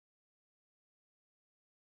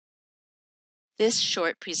This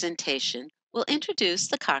short presentation will introduce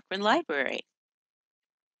the Cochrane Library.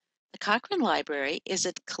 The Cochrane Library is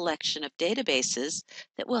a collection of databases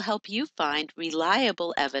that will help you find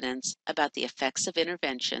reliable evidence about the effects of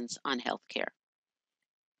interventions on healthcare.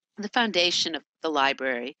 The foundation of the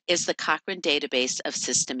library is the Cochrane Database of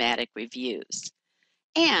Systematic Reviews,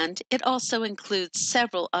 and it also includes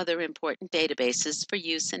several other important databases for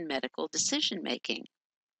use in medical decision-making.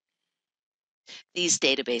 These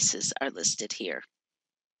databases are listed here.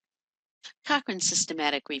 Cochrane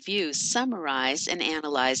Systematic Reviews summarize and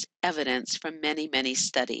analyze evidence from many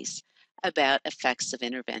studies about effects of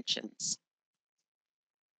interventions.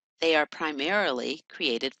 They are primarily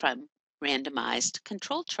created from randomized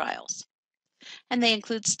controlled trials, and they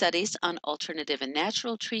include studies on alternative and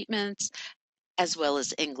natural treatments, as well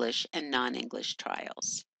as English and non-English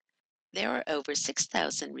trials. There are over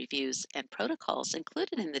 6,000 reviews and protocols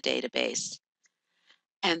included in the database.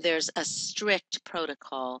 And there's a strict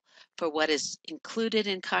protocol for what is included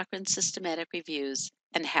in Cochrane Systematic Reviews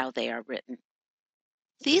and how they are written.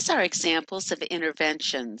 These are examples of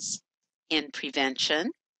interventions in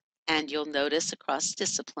prevention, and you'll notice across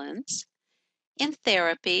disciplines. In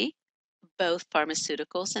therapy, both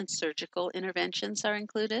pharmaceuticals and surgical interventions are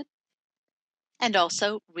included, and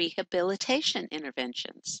also rehabilitation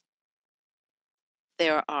interventions.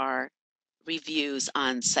 There are reviews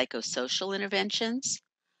on psychosocial interventions,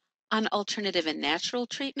 on alternative and natural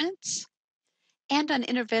treatments, and on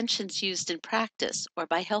interventions used in practice or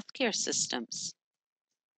by healthcare systems.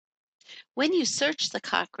 When you search the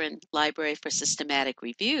Cochrane Library for Systematic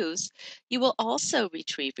Reviews, you will also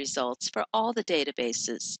retrieve results for all the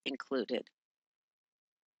databases included.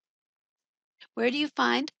 Where do you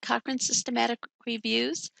find Cochrane Systematic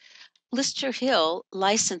Reviews? Lister Hill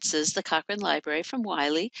licenses the Cochrane Library from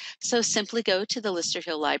Wiley, so simply go to the Lister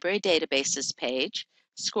Hill Library Databases page,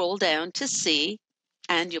 scroll down to See,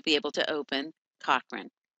 and you'll be able to open Cochrane.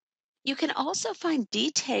 You can also find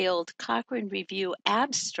detailed Cochrane Review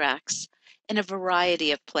abstracts in a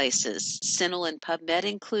variety of places. CINAHL and PubMed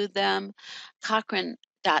include them.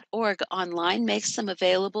 Cochrane.org online makes them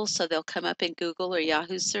available, so they'll come up in Google or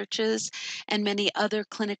Yahoo searches, and many other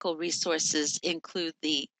clinical resources include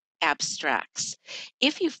the abstracts.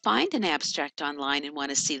 If you find an abstract online and want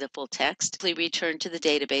to see the full text, please return to the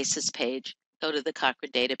databases page, go to the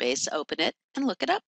Cochrane database, open it, and look it up.